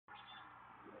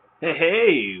Hey,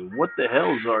 hey, what the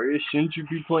hell, Zarya? Shouldn't you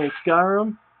be playing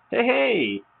Skyrim? Hey,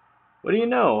 hey, what do you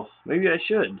know? Maybe I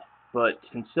should, but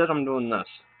instead I'm doing this.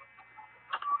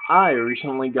 I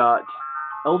recently got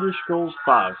Elder Scrolls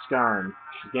V Skyrim,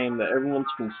 a game that everyone's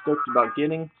been stoked about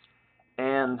getting,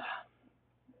 and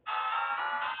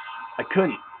I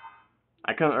couldn't.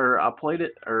 I played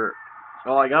it,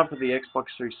 I got it for the Xbox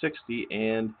 360,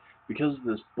 and because of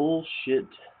this bullshit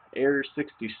Air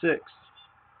 66,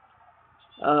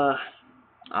 uh,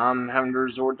 I'm having to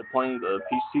resort to playing the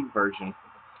PC version.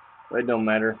 But it don't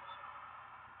matter.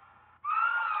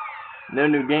 No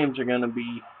new games are gonna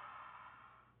be.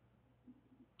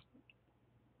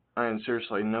 I mean,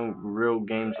 seriously, no real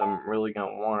games I'm really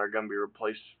gonna want are gonna be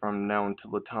replaced from now until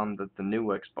the time that the new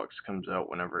Xbox comes out,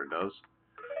 whenever it does.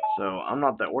 So I'm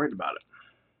not that worried about it.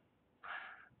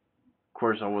 Of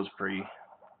course, I was pretty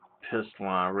pissed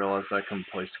when I realized I couldn't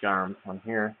play Skyrim on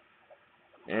here,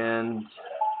 and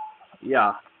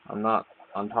yeah, I'm not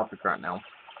on topic right now.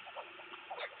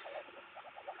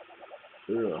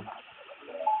 Ugh.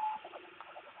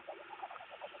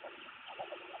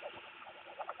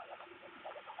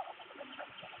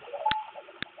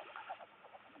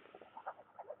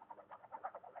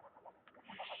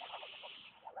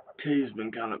 Today's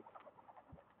been kind of.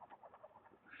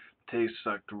 Today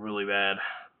sucked really bad.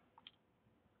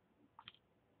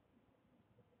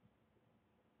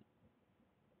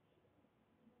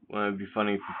 Well, it'd be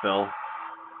funny if you fell.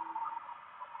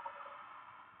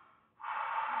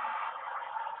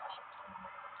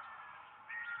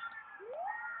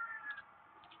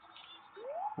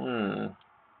 Hmm.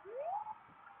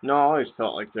 No, I always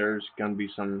felt like there's gonna be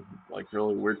some like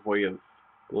really weird way of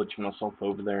glitching myself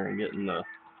over there and getting the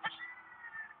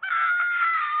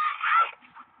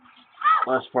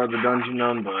last part of the dungeon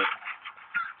done, but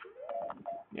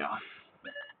yeah.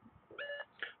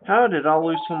 How did I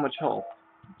lose so much health?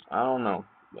 I don't know,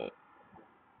 but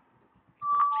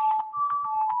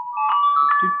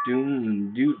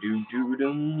doom doo doo doo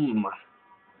doom.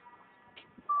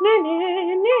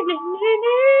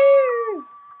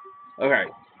 Okay,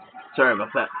 sorry about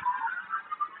that.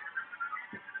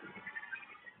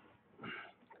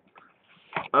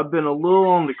 I've been a little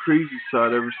on the crazy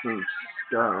side ever since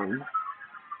Skyrim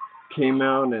came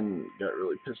out and got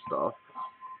really pissed off.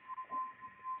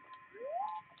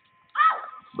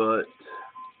 But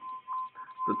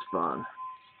that's fine.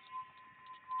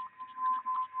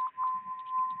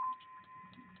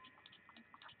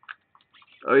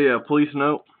 Oh yeah, please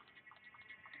note,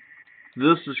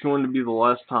 this is going to be the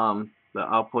last time that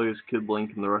I'll play as Kid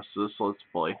Link in the rest of this Let's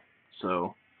Play.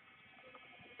 So,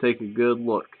 take a good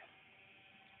look.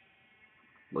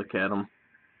 Look at him.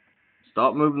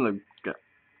 Stop moving the...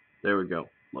 There we go.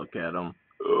 Look at him.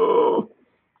 Oh,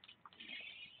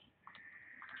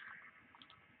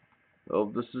 well,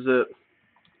 this is it.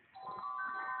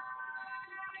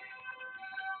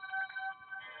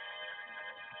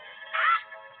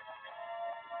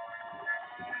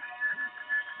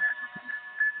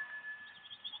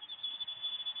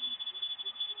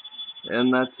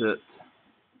 And that's it.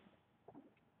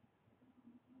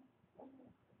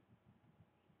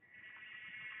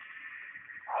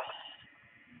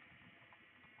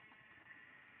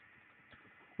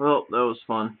 Well, that was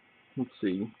fun. Let's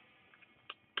see.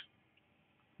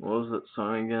 What was that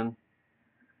song again?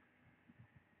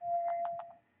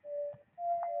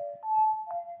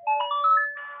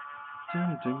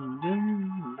 Dun, dun,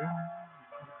 dun, dun.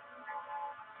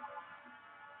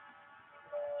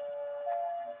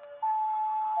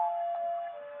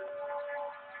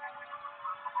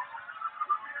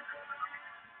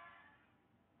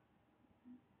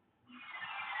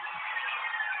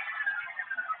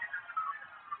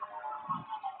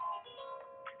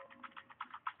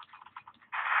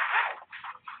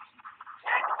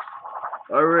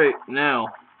 Alright, now,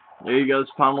 are you guys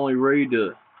finally ready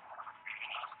to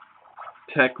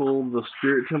tackle the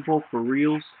Spirit Temple for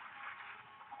reals?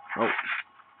 Oh,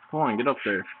 come on, get up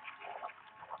there.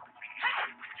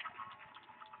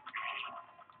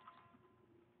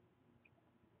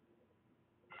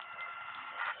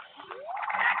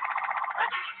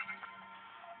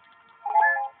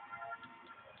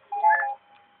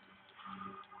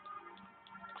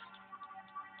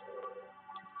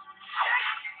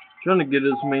 Trying to get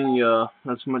as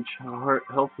much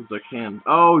health as I can.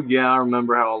 Oh yeah, I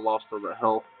remember how I lost all that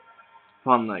health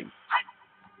on that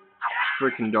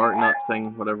freaking dart nut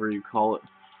thing, whatever you call it.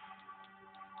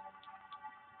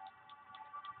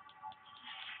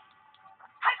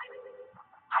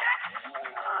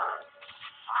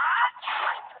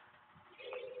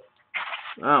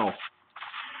 Oh.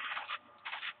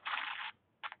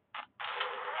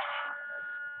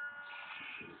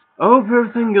 I hope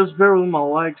everything goes better with my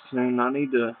leg soon. I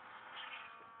need to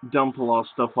dump a lot of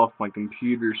stuff off my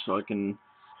computer so I can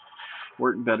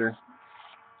work better.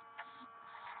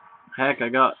 Heck,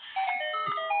 as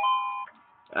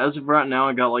of right now,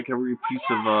 I got like every piece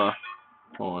of,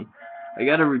 hold on. I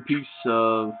got every piece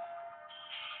of,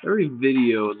 every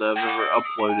video that I've ever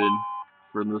uploaded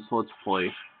for this Let's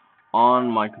Play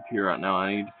on my computer right now.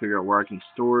 I need to figure out where I can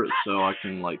store it so I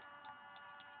can, like,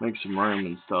 make some room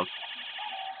and stuff.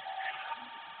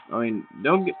 I mean,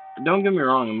 don't get me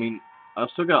wrong, I mean, I've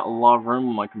still got a lot of room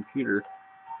on my computer,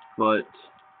 but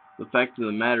the fact of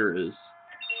the matter is,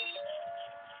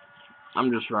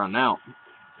 I'm just running out.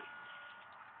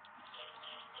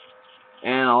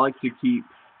 And I like to keep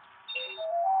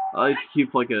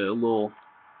like a little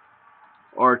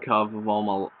archive of all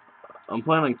my, I'm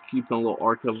planning on keeping a little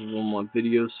archive of all my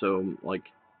videos, so, like,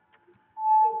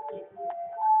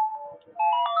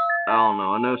 I don't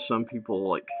know, I know some people,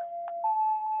 like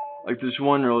there's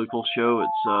one really cool show,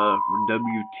 it's,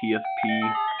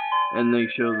 WTFP, and they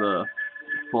show the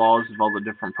flaws of all the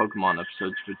different Pokemon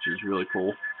episodes, which is really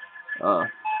cool.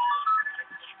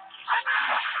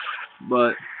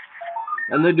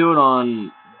 And they do it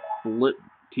on Blip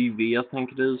TV, I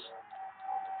think it is.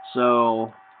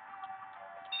 So,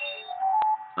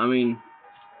 I mean,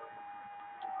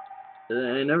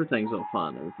 and everything's all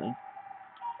fine, everything.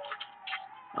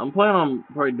 I'm planning on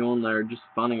probably doing there, just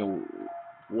finding a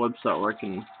website where I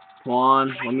can, come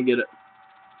on, let me get it.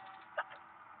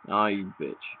 Ah, you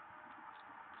bitch.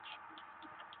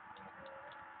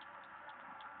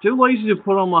 Too lazy to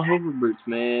put on my hover boots,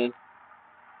 man.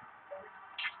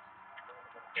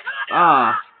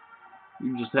 Ah,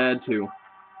 you just had to.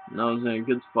 And I was in a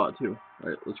good spot, too.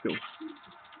 Alright, let's go.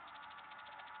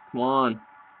 Come on.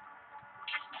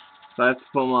 If I have to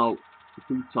put my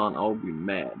boots on, I'll be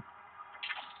mad.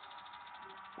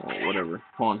 Oh, whatever.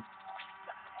 Come on.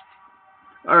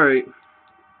 Alright.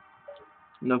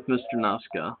 Enough Mr. Nice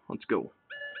Guy. Let's go.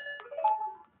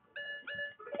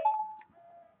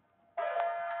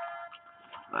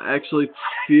 I actually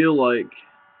feel like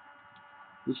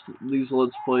these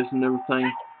Let's Plays and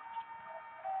everything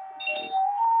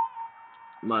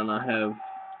might not have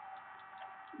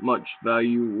much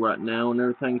value right now and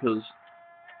everything, because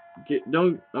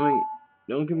don't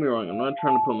get me wrong, I'm not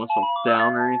trying to put myself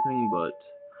down or anything, but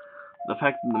the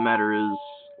fact of the matter is,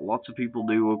 lots of people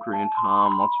do Ocarina of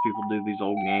Time, lots of people do these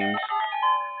old games,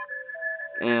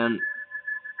 and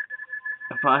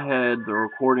if I had the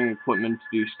recording equipment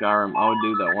to do Skyrim, I would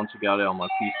do that once I got it on my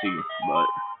PC, but,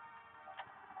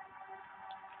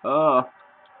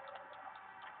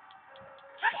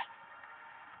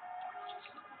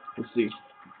 let's see.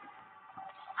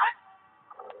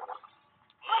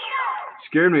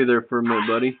 Scared me there for a minute,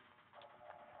 buddy.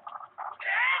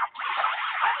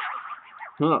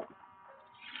 Huh.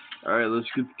 Alright,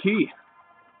 let's get the key.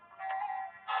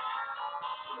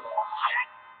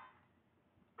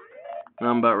 And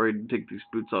I'm about ready to take these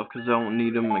boots off because I don't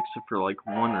need them except for like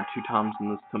 1 or 2 times in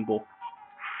this temple.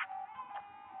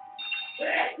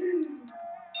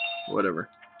 Whatever.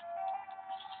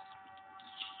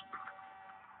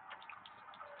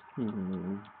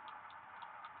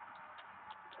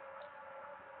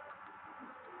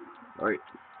 Alright.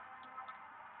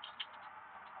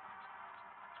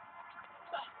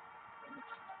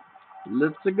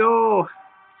 Let's go!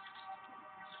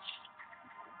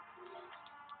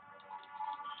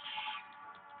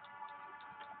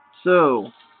 So,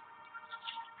 let's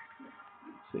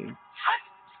see.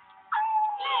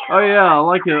 Oh yeah, I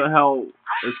like it how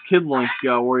as Kid Link you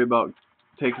gotta worry about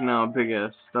taking out a big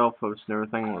ass stealth post and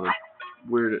everything with a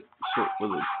weird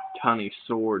with a tiny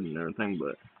sword and everything,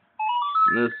 but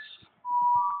this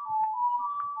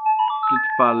just to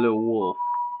fight a little wolf.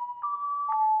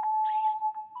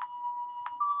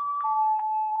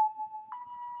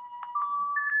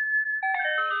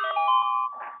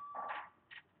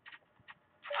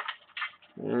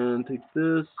 And take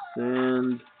this,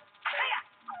 and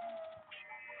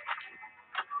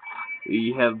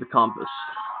we have the compass.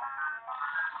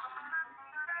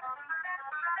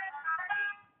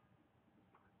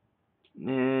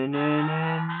 Na, na,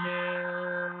 na,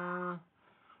 na.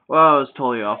 Well, I was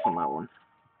totally off on that one.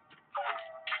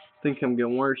 Think I'm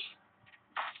getting worse.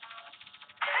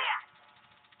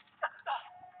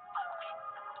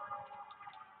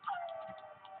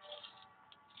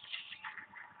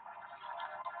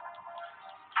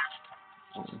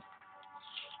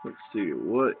 Let's see,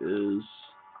 what is...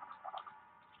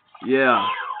 Yeah.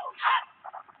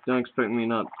 Don't expect me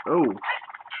not... Oh!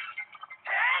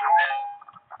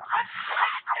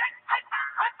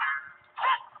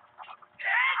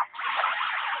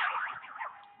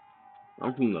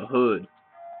 I'm from the hood.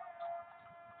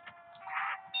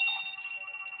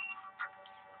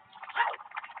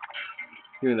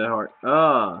 Give me that heart.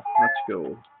 Ah, let's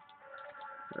go.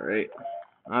 Alright.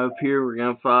 Up here, we're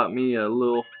gonna fight me a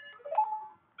little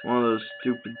one of those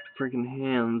stupid freaking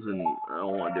hands, and I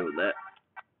don't want to deal with that.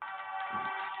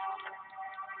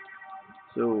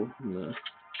 So, I'm gonna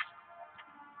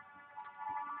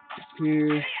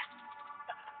here.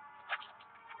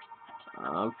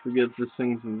 I forget if this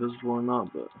thing's invisible or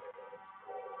not, but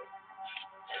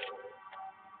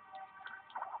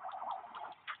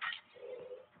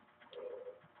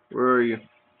where are you?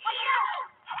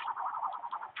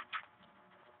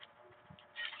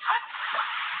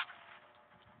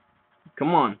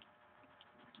 Come on.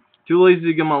 Too lazy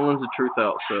to get my lens of truth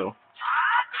out, so.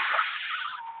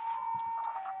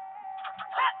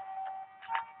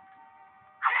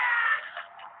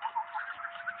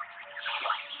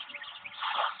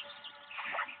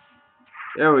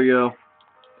 There we go.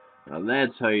 Now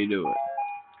that's how you do it.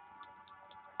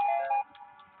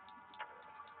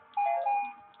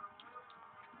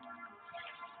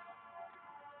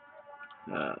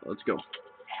 Let's go.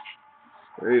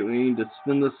 Alright, we need to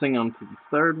spin this thing onto the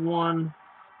third one.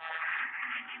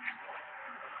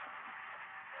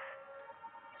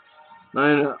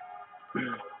 Now,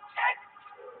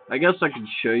 I guess I could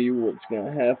show you what's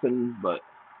gonna happen, but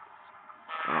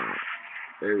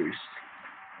there's.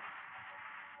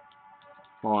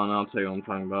 Hold on, I'll tell you what I'm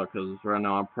talking about, because right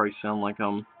now I probably sound like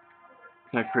I'm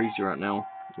kind of crazy right now,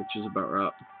 which is about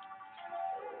right.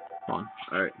 Hold on,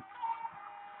 alright.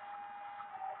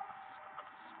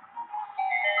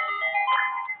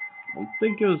 I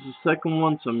think it was the second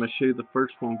one, so I'm going to show you the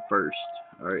first one first.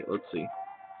 Alright, let's see.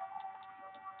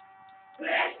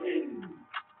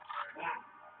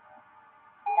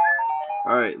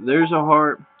 Alright, there's a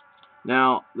heart.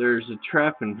 Now, there's a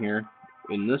trap in here,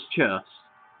 in this chest.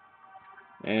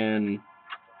 And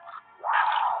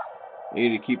you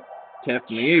need to keep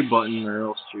tapping the A button, or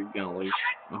else you're going to lose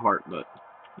a heart, but,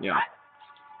 yeah.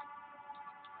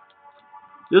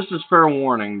 This is fair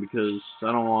warning, because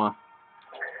I don't want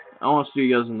to steer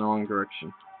you guys in the wrong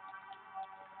direction.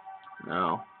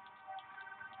 Now,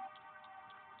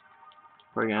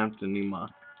 probably gonna have to need my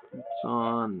boots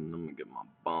on, and I'm gonna get my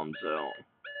bombs out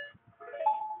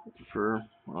for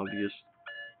obvious,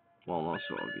 well, not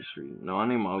so obvious reason. No, I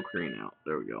need my Ocarina out.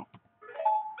 There we go.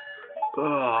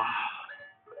 Ugh.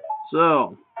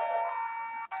 So,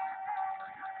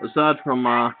 aside from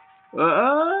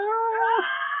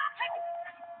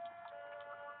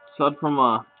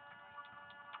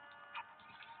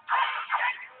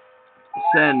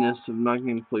sadness of not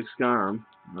getting to play Skyrim,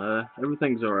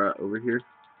 everything's alright over here.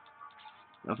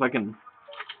 Now if I can,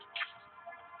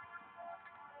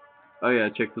 oh yeah,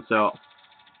 check this out.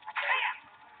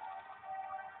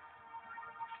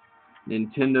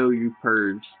 Nintendo, you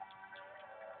purge.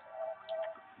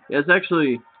 Yeah, it's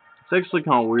actually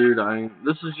kind of weird. I mean,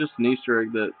 this is just an Easter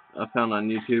egg that I found on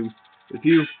YouTube. If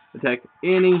you attack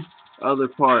any other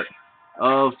part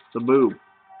of the boob,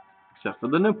 except for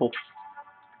the nipple,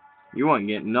 you won't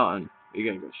get nothing. You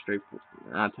gotta go straight for it.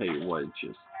 I tell you what,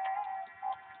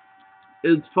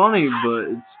 it's funny,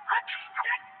 but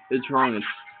it's wrong.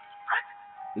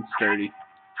 It's dirty.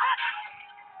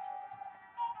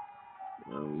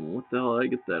 What the hell did I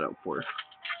get that out for?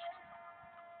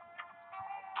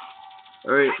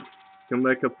 Alright, come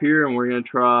back up here, and we're gonna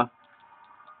try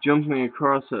jumping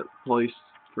across that place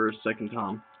for a second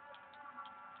time.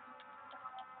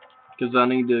 Because I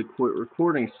need to quit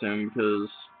recording soon, because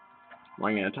I'm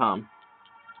running out of time.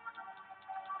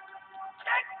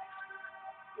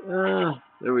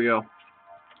 There we go.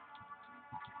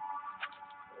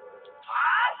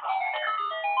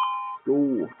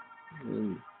 Go.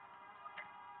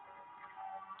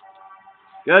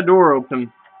 Got a door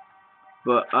open,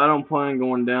 but I don't plan on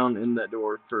going down in that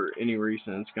door for any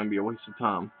reason. It's going to be a waste of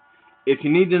time. If you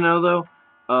need to know, though,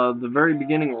 the very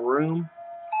beginning room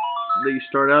that you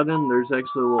start out in, there's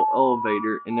actually a little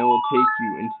elevator, and it will take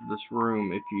you into this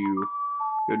room if you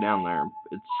go down there.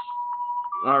 It's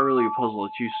not really a puzzle.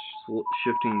 It's you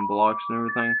shifting blocks and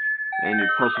everything, and you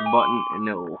press a button, and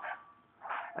it will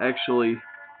actually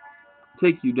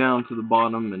take you down to the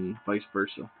bottom and vice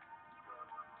versa.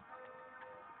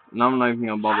 And I'm not even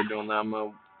going to bother doing that. I'm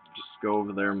going to just go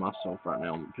over there myself right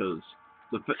now, because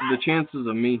the chances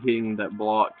of me hitting that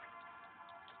block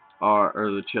or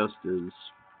the chest is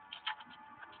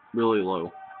really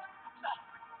low.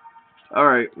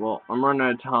 Alright, well, I'm running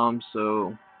out of time,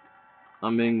 so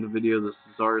I'm ending the video. This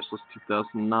is Artisless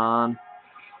 2009.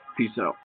 Peace out.